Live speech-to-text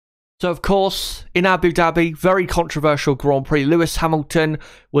So, of course, in Abu Dhabi, very controversial Grand Prix. Lewis Hamilton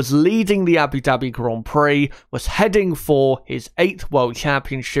was leading the Abu Dhabi Grand Prix, was heading for his 8th World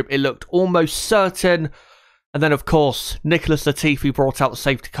Championship. It looked almost certain. And then, of course, Nicholas Latifi brought out the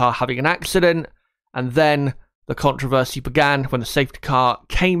safety car having an accident. And then the controversy began when the safety car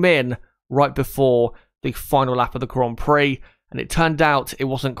came in right before the final lap of the Grand Prix. And it turned out it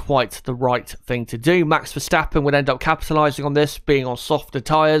wasn't quite the right thing to do. Max Verstappen would end up capitalising on this, being on softer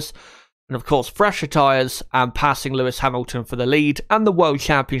tyres, and of course fresher tyres, and passing Lewis Hamilton for the lead and the World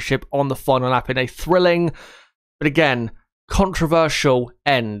Championship on the final lap in a thrilling, but again, controversial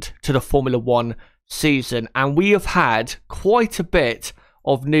end to the Formula One season. And we have had quite a bit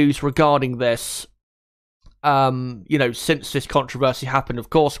of news regarding this, since this controversy happened. Of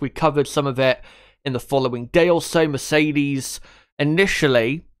course, we covered some of it in the following day or so. Mercedes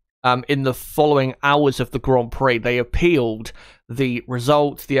initially, in the following hours of the Grand Prix, they appealed the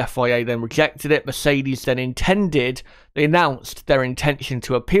result. The FIA then rejected it. Mercedes then they announced their intention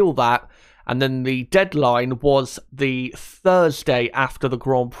to appeal that. And then the deadline was the Thursday after the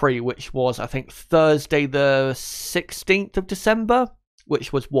Grand Prix, which was, I think, Thursday the 16th of December,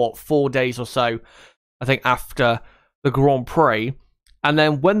 which was, 4 days or so, I think, after the Grand Prix. And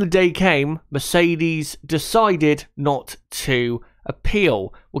then when the day came, Mercedes decided not to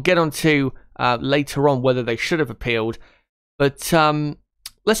appeal. We'll get on to later on whether they should have appealed. But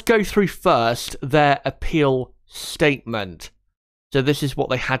let's go through first their appeal statement. So this is what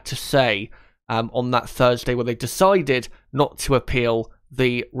they had to say on that Thursday, where they decided not to appeal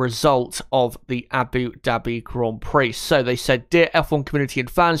the result of the Abu Dhabi Grand Prix. So they said, "Dear F1 community and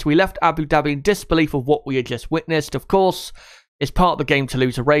fans, we left Abu Dhabi in disbelief of what we had just witnessed. Of course, it's part of the game to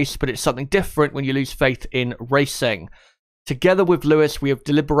lose a race, but it's something different when you lose faith in racing. Together with Lewis, we have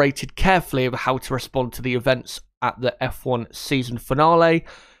deliberated carefully over how to respond to the events at the F1 season finale.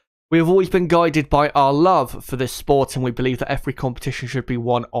 We have always been guided by our love for this sport, and we believe that every competition should be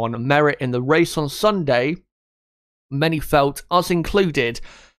won on merit. In the race on Sunday, many felt, us included,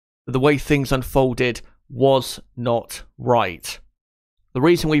 that the way things unfolded was not right. The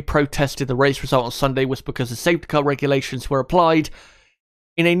reason we protested the race result on Sunday was because the safety car regulations were applied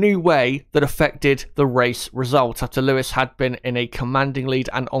in a new way that affected the race result. After Lewis had been in a commanding lead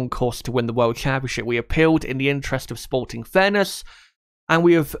and on course to win the World Championship, we appealed in the interest of sporting fairness, and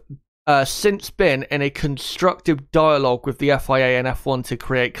we have since been in a constructive dialogue with the FIA and F1 to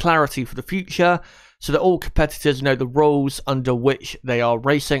create clarity for the future, so that all competitors know the rules under which they are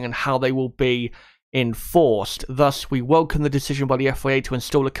racing and how they will be enforced. Thus, we welcome the decision by the FIA to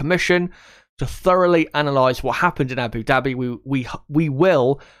install a commission to thoroughly analyse what happened in Abu Dhabi. We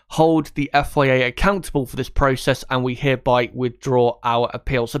will hold the FIA accountable for this process, and we hereby withdraw our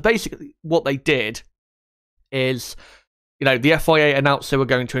appeal." So basically what they did is, the FIA announced they were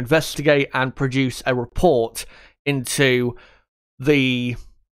going to investigate and produce a report into the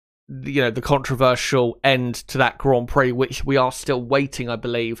controversial end to that Grand Prix, which we are still waiting, I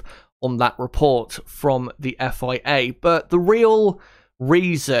believe, on that report from the FIA. But the real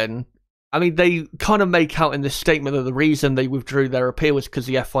reason, they kind of make out in this statement that the reason they withdrew their appeal was because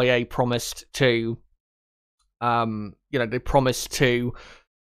the FIA promised to, they promised to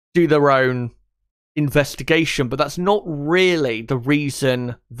do their own investigation, but that's not really the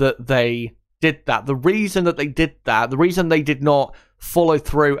reason that they did that. The reason that they did that, the reason they did not follow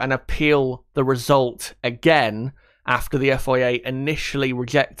through and appeal the result again after the FIA initially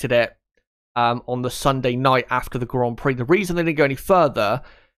rejected it on the Sunday night after the Grand Prix, the reason they didn't go any further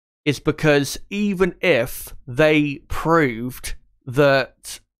is because even if they proved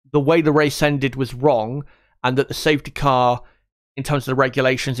that the way the race ended was wrong and that the safety car, in terms of the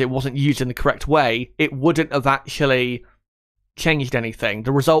regulations, it wasn't used in the correct way, it wouldn't have actually changed anything.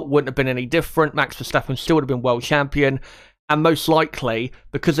 The result wouldn't have been any different. Max Verstappen still would have been world champion. And most likely,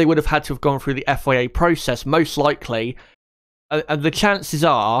 because they would have had to have gone through the FIA process, most likely, the chances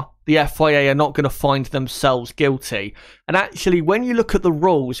are the FIA are not going to find themselves guilty. And actually, when you look at the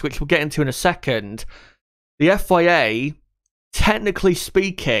rules, which we'll get into in a second, the FIA, technically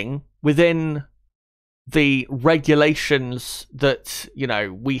speaking, within the regulations that,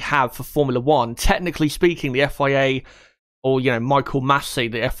 we have for Formula One, technically speaking, the FIA, or, Michael Massey,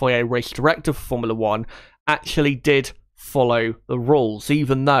 the FIA race director for Formula One, actually did follow the rules,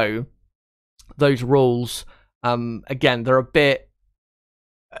 even though those rules, again, they're a bit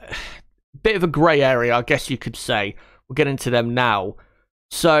of a grey area, I guess you could say. We'll get into them now.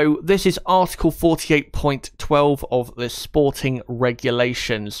 So this is Article 48.12 of the sporting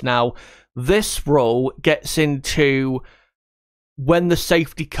regulations. Now, this rule gets into when the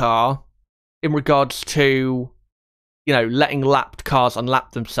safety car, in regards to, letting lapped cars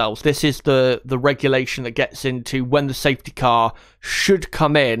unlap themselves. This is the regulation that gets into when the safety car should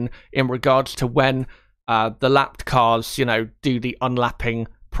come in regards to when the lapped cars, do the unlapping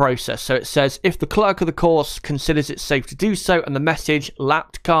process. So it says, if the clerk of the course considers it safe to do so, and the message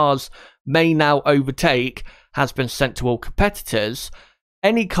lapped cars may now overtake has been sent to all competitors,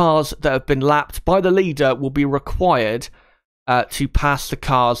 any cars that have been lapped by the leader will be required to pass the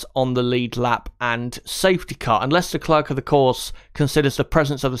cars on the lead lap and safety car, unless the clerk of the course considers the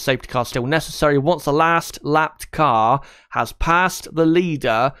presence of the safety car still necessary. Once the last lapped car has passed the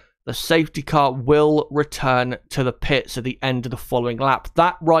leader, the safety car will return to the pits at the end of the following lap.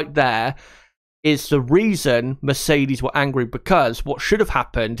 That right there is the reason Mercedes were angry, because what should have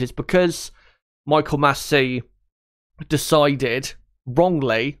happened is, because Michael Masi decided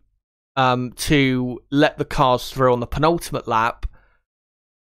wrongly to let the cars through on the penultimate lap,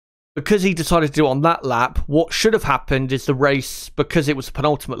 because he decided to do it on that lap, what should have happened is the race, because it was the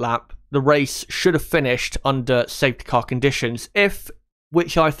penultimate lap, the race should have finished under safety car conditions.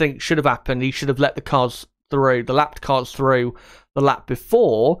 Which I think should have happened, he should have let the cars through, the lapped cars through the lap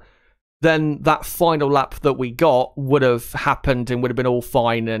before, then that final lap that we got would have happened and would have been all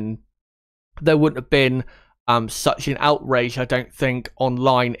fine, and there wouldn't have been such an outrage, I don't think,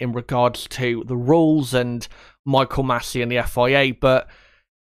 online in regards to the rules and Michael Masi and the FIA. But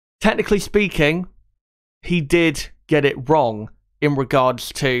technically speaking, he did get it wrong in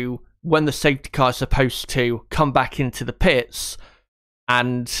regards to when the safety car is supposed to come back into the pits.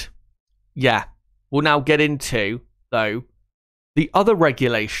 And yeah, we'll now get into, though, the other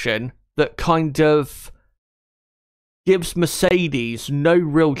regulation that kind of gives Mercedes no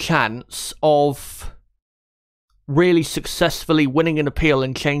real chance of really successfully winning an appeal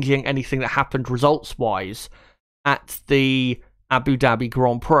and changing anything that happened results-wise at the Abu Dhabi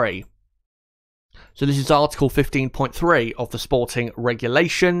Grand Prix. So this is Article 15.3 of the Sporting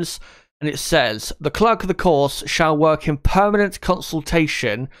Regulations, and it says, the clerk of the course shall work in permanent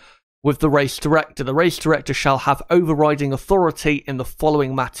consultation with the race director. The race director shall have overriding authority in the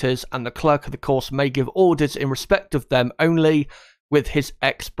following matters, and the clerk of the course may give orders in respect of them only with his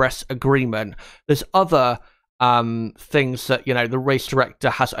express agreement. There's other things that, the race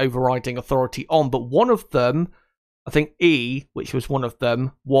director has overriding authority on, but one of them, I think E, which was one of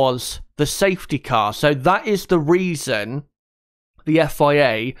them, was the safety car. So that is the reason the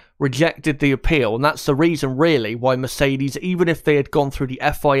FIA rejected the appeal, and that's the reason really why Mercedes, even if they had gone through the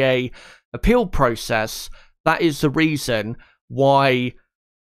FIA appeal process, that is the reason why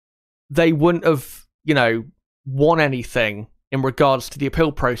they wouldn't have, won anything in regards to the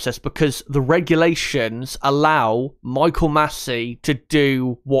appeal process, because the regulations allow Michael Masi to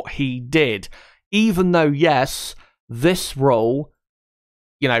do what he did, even though, yes, this rule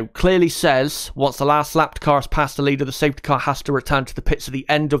clearly says once the last lapped car has passed the leader, the safety car has to return to the pits at the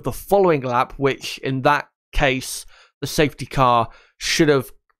end of the following lap, which in that case, the safety car should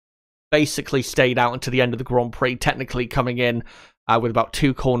have basically stayed out until the end of the Grand Prix, technically coming in with about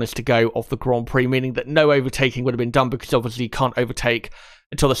 2 corners to go of the Grand Prix, meaning that no overtaking would have been done, because obviously you can't overtake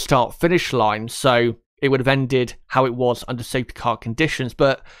until the start-finish line, so it would have ended how it was under safety car conditions.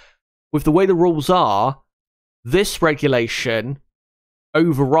 But with the way the rules are, this regulation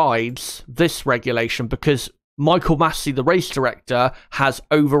overrides this regulation, because Michael Masi, the race director, has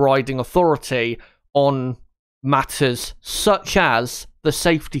overriding authority on matters such as the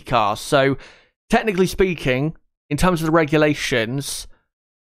safety car. So technically speaking, in terms of the regulations,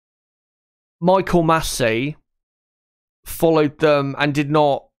 Michael Masi followed them and did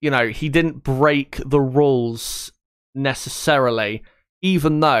not, he didn't break the rules necessarily,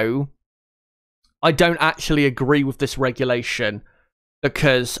 even though I don't actually agree with this regulation,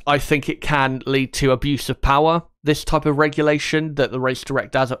 because I think it can lead to abuse of power, this type of regulation, that the race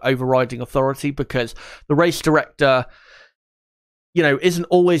director has overriding authority, because the race director, isn't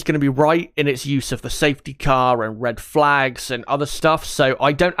always going to be right in its use of the safety car and red flags and other stuff. So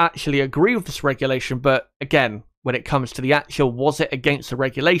I don't actually agree with this regulation. But again, when it comes to the actual, was it against the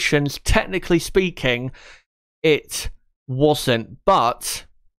regulations? Technically speaking, it wasn't. But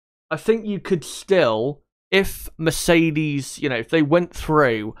I think you could still, if Mercedes, if they went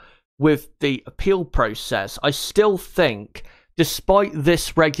through with the appeal process, I still think, despite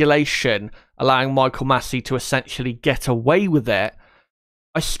this regulation allowing Michael Masi to essentially get away with it,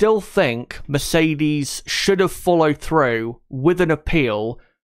 I still think Mercedes should have followed through with an appeal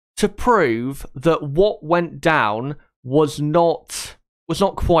to prove that what went down was not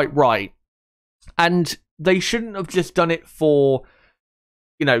quite right. And they shouldn't have just done it for,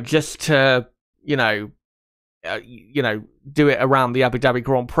 just to, do it around the Abu Dhabi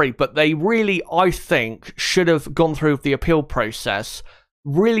Grand Prix. But they really, I think, should have gone through the appeal process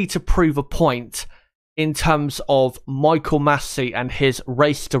really to prove a point in terms of Michael Massey and his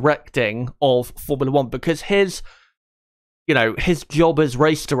race directing of Formula One, because his job as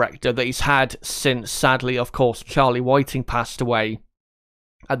race director that he's had since, sadly, of course, Charlie Whiting passed away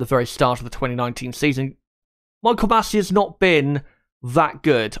at the very start of the 2019 season, Michael Massey has not been that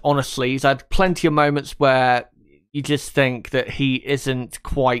good, honestly. He's had plenty of moments where you just think that he isn't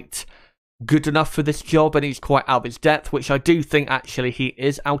quite good enough for this job and he's quite out of his depth, which I do think actually he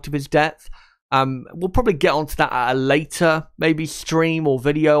is out of his depth. We'll probably get onto that at a later, maybe stream or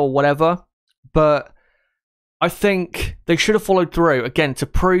video or whatever, but I think they should have followed through, again, to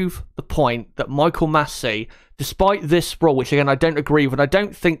prove the point that Michael Massey, despite this rule, which again I don't agree with, and I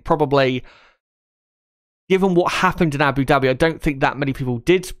don't think probably, given what happened in Abu Dhabi, I don't think that many people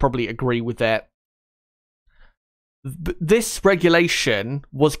did probably agree with it. This regulation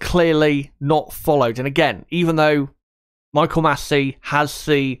was clearly not followed, and again, even though Michael Massey has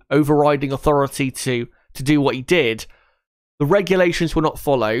the overriding authority to do what he did, the regulations were not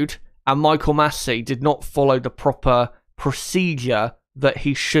followed, and Michael Massey did not follow the proper procedure that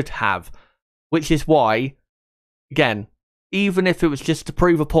he should have. Which is why, again, even if it was just to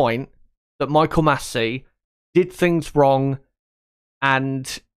prove a point that Michael Massey did things wrong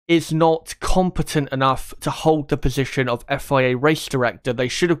and is not competent enough to hold the position of FIA race director, they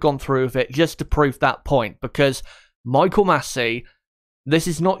should have gone through with it just to prove that point, because Michael Massey, this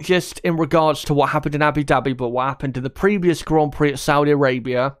is not just in regards to what happened in Abu Dhabi, but what happened in the previous Grand Prix at Saudi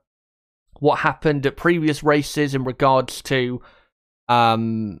Arabia, what happened at previous races in regards to,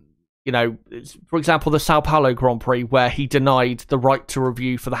 for example, the Sao Paulo Grand Prix, where he denied the right to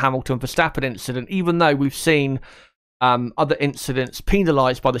review for the Hamilton-Verstappen incident, even though we've seen other incidents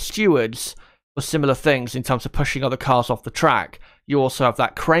penalised by the stewards for similar things in terms of pushing other cars off the track. You also have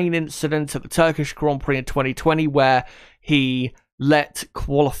that crane incident at the Turkish Grand Prix in 2020 where he let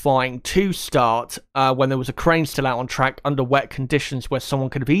qualifying 2 start when there was a crane still out on track under wet conditions where someone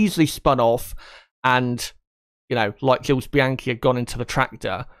could have easily spun off and, like Jules Bianchi had gone into the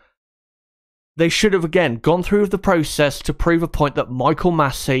tractor. They should have, again, gone through the process to prove a point that Michael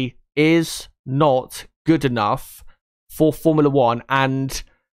Massey is not good enough for Formula One, and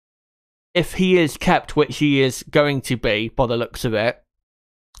if he is kept, which he is going to be by the looks of it,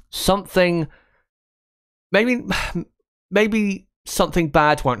 something, maybe something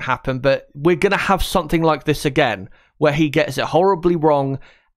bad won't happen, but we're going to have something like this again, where he gets it horribly wrong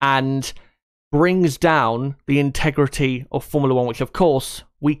and brings down the integrity of Formula One, which of course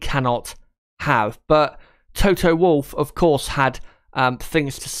we cannot have. But Toto Wolff, of course, had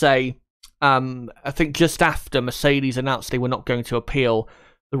things to say. I think just after Mercedes announced they were not going to appeal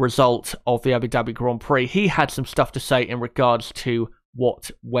the result of the Abu Dhabi Grand Prix, he had some stuff to say in regards to what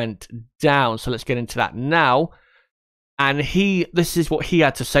went down. So let's get into that now. And this is what he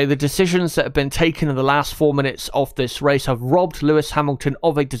had to say. The decisions that have been taken in the last 4 minutes of this race have robbed Lewis Hamilton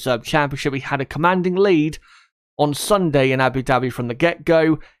of a deserved championship. He had a commanding lead on Sunday in Abu Dhabi from the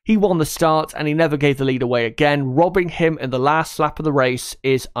get-go. He won the start and he never gave the lead away again. Robbing him in the last lap of the race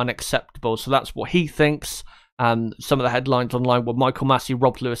is unacceptable. So that's what he thinks. Some of the headlines online were Michael Massey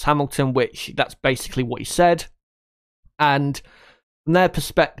robbed Lewis Hamilton, which that's basically what he said. And from their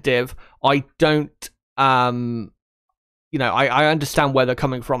perspective, I don't, I understand where they're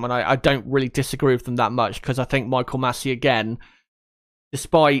coming from, and I don't really disagree with them that much, because I think Michael Massey, again,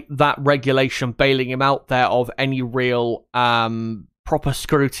 despite that regulation bailing him out there of any real proper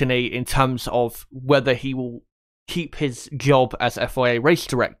scrutiny in terms of whether he will keep his job as FIA race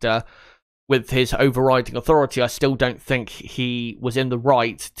director with his overriding authority, I still don't think he was in the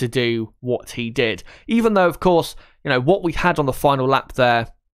right to do what he did. Even though, of course, what we had on the final lap there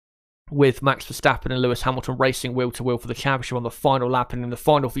with Max Verstappen and Lewis Hamilton racing wheel-to-wheel for the championship on the final lap and in the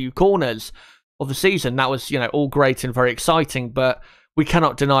final few corners of the season, that was, all great and very exciting, but we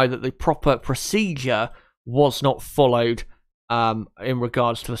cannot deny that the proper procedure was not followed in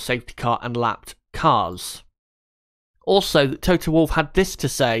regards to the safety car and lapped cars. Also, Toto Wolff had this to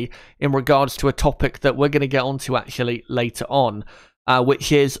say in regards to a topic that we're going to get onto actually later on,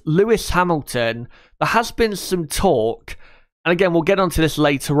 which is Lewis Hamilton. There has been some talk, and again, we'll get onto this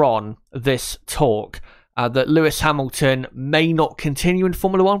later on, this talk, that Lewis Hamilton may not continue in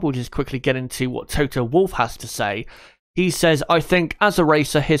Formula One. We'll just quickly get into what Toto Wolff has to say. He says, I think as a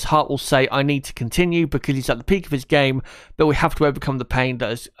racer, his heart will say, I need to continue because he's at the peak of his game, but we have to overcome the pain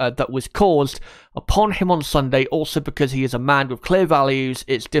that was caused upon him on Sunday. Also because he is a man with clear values,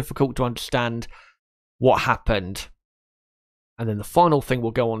 it's difficult to understand what happened. And then the final thing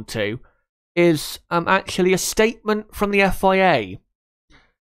we'll go on to is actually a statement from the FIA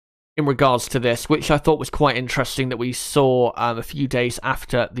in regards to this, which I thought was quite interesting that we saw a few days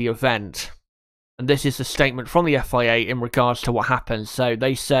after the event. And this is a statement from the FIA in regards to what happened. So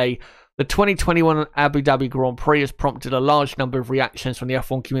they say, the 2021 Abu Dhabi Grand Prix has prompted a large number of reactions from the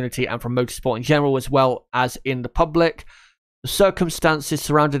F1 community and from motorsport in general, as well as in the public. The circumstances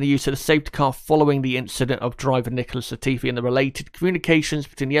surrounding the use of the safety car following the incident of driver Nicholas Latifi and the related communications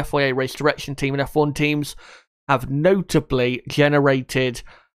between the FIA race direction team and F1 teams have notably generated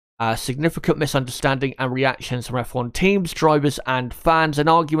significant misunderstanding and reactions from F1 teams, drivers and fans, an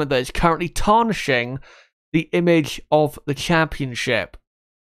argument that is currently tarnishing the image of the championship.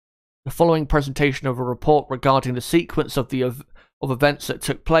 The following presentation of a report regarding the sequence of events that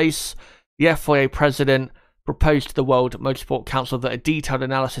took place, the FIA president proposed to the World Motorsport Council that a detailed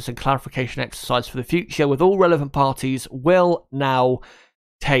analysis and clarification exercise for the future with all relevant parties will now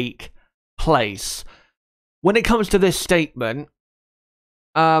take place. When it comes to this statement,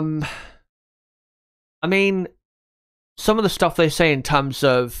 I mean, some of the stuff they say in terms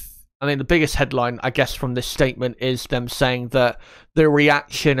of, I mean, the biggest headline, I guess, from this statement is them saying that the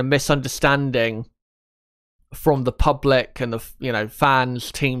reaction and misunderstanding from the public and the,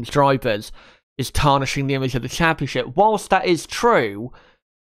 fans, teams, drivers is tarnishing the image of the championship. Whilst that is true,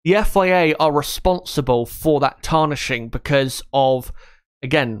 the FIA are responsible for that tarnishing because of,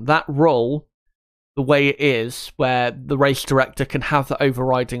 again, that rule, the way it is, where the race director can have the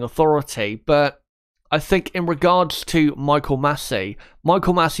overriding authority. But I think in regards to Michael Masi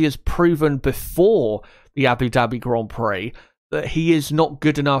has proven before the Abu Dhabi Grand Prix that he is not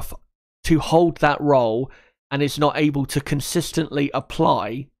good enough to hold that role and is not able to consistently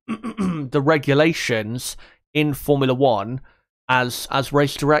apply the regulations in Formula One as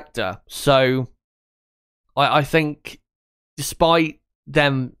race director. So I think despite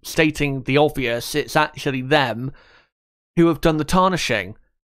them stating the obvious, it's actually them who have done the tarnishing.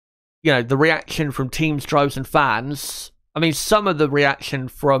 The reaction from teams, drivers and fans, I mean, some of the reaction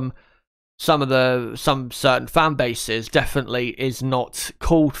from some certain fan bases definitely is not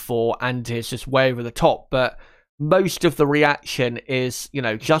called for and is just way over the top, but most of the reaction is,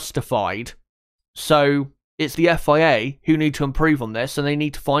 justified. So it's the FIA who need to improve on this, and they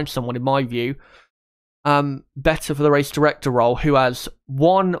need to find someone, in my view, better for the race director role, who has,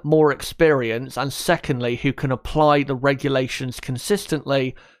 one, more experience, and secondly, who can apply the regulations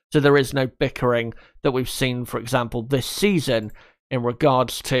consistently so there is no bickering that we've seen, for example, this season in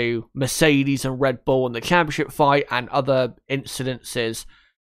regards to Mercedes and Red Bull and the championship fight and other incidences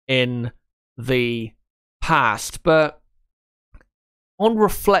in the past. But on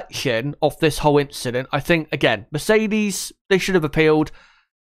reflection of this whole incident, I think, again, Mercedes, they should have appealed,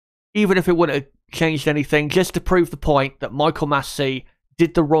 even if it wouldn't have changed anything, just to prove the point that Michael Masi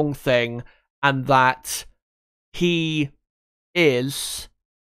did the wrong thing and that he is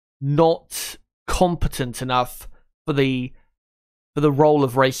not competent enough for the role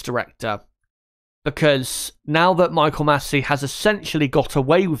of race director. Because now that Michael Masi has essentially got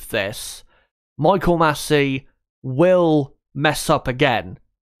away with this, Michael Masi will mess up again.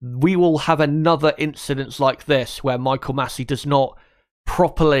 We will have another incident like this where Michael Masi does not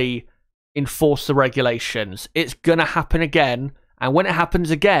properly enforce the regulations. It's gonna happen again, and when it happens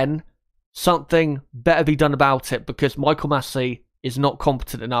again, something better be done about it, because Michael Masi is not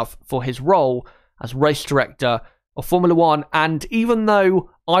competent enough for his role as race director of Formula One. And even though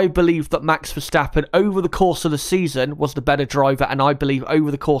I believe that Max Verstappen over the course of the season was the better driver, and I believe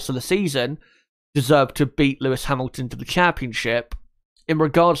over the course of the season deserved to beat Lewis Hamilton to the championship, in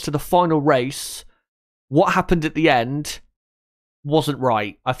regards to the final race, what happened at the end wasn't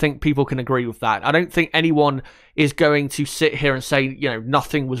right. I think people can agree with that. I don't think anyone is going to sit here and say,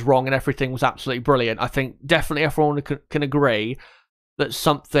 nothing was wrong and everything was absolutely brilliant. I think definitely everyone can agree that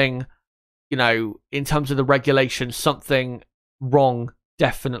something, in terms of the regulations, something wrong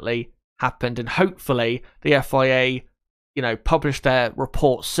definitely happened. And hopefully the FIA, publish their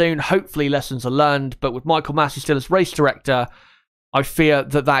report soon. Hopefully lessons are learned. But with Michael Masi still as race director, I fear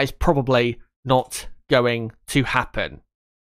that is probably not going to happen.